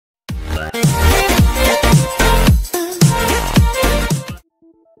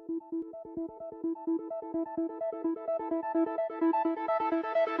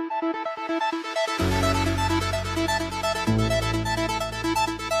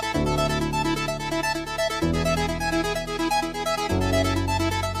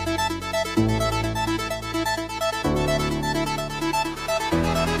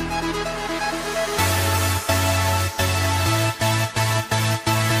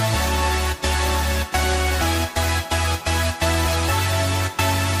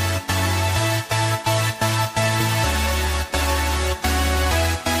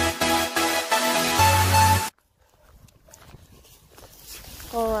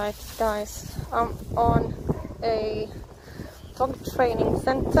Alright guys, I'm on a dog training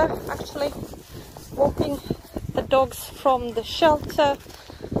center, actually walking the dogs from the shelter.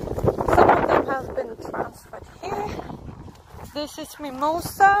 Some of them have been transferred here. This is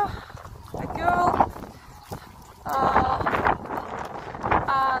Mimosa, a girl,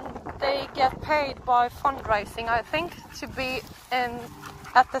 and they get paid by fundraising, I think, to be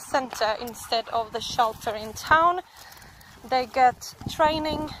at the center instead of the shelter in town. They get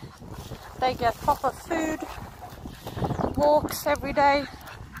training, they get proper food, walks every day,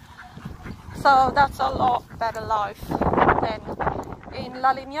 so that's a lot better life than in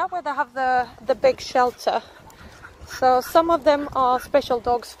La Linea, where they have the big shelter. So some of them are special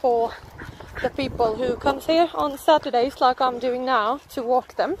dogs for the people who comes here on Saturdays, like I'm doing now, to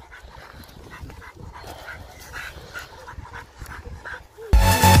walk them.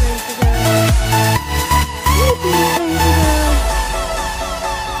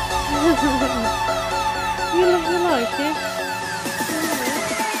 You like it?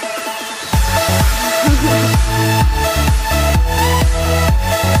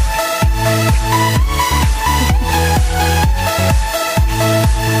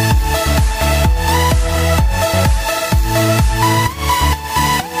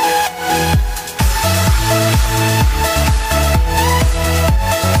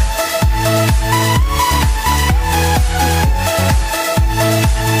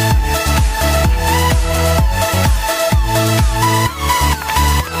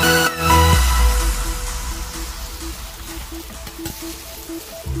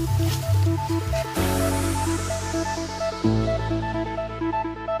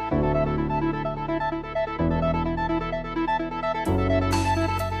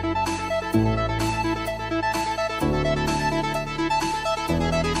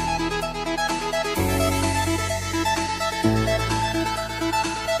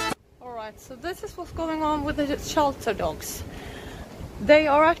 So this is what's going on with the shelter dogs. They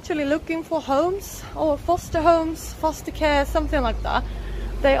are actually looking for homes, or foster homes, foster care, something like that.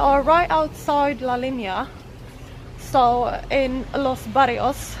 They are right outside La Linea, so in Los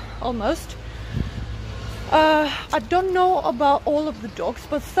Barrios almost. I don't know about all of the dogs,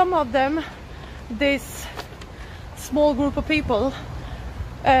 but some of them, this small group of people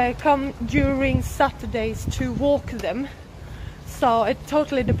come during Saturdays to walk them. So it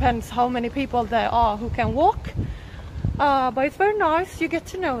totally depends how many people there are who can walk. But it's very nice, you get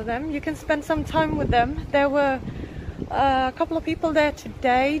to know them, you can spend some time with them. There were a couple of people there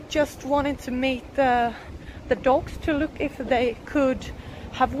today just wanting to meet the dogs, to look if they could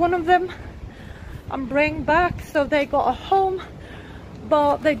have one of them and bring back, so they got a home.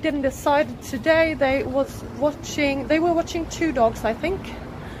 But they didn't decide today. They were watching 2 dogs, I think,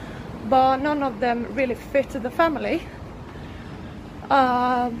 but none of them really fit the family.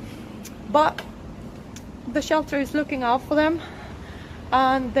 But the shelter is looking out for them,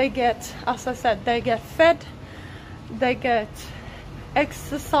 and they get, as I said, they get fed, they get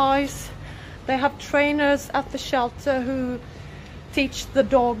exercise, they have trainers at the shelter who teach the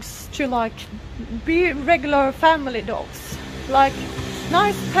dogs to like be regular family dogs, like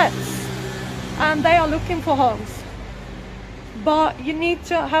nice pets, and they are looking for homes. But you need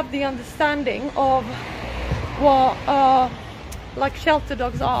to have the understanding of what like shelter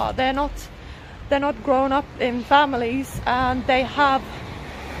dogs are. They're not grown up in families, and they have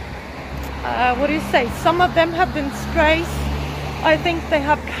what do you say, some of them have been strays. I think they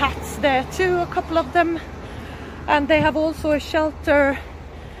have cats there too, a couple of them, and they have also a shelter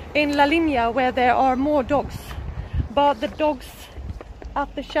in La Linea where there are more dogs. But the dogs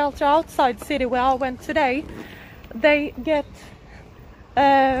at the shelter outside city where I went today, they get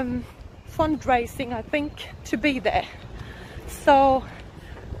fundraising, I think, to be there. So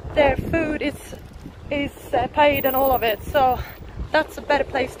their food is paid and all of it, so that's a better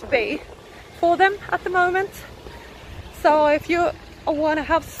place to be for them at the moment. So if you want to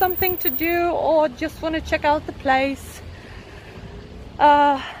have something to do or just want to check out the place,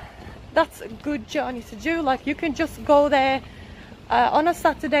 that's a good journey to do. Like, you can just go there on a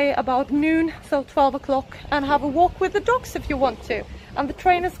Saturday about noon, so 12 o'clock, and have a walk with the dogs if you want to, and the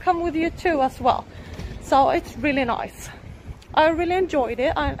trainers come with you too as well. So it's really nice. I really enjoyed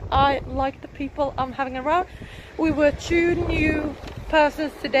it. I like the people I'm having around. We were 2 new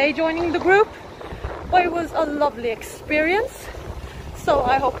persons today joining the group, but it was a lovely experience, so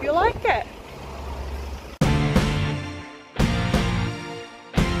I hope you like it.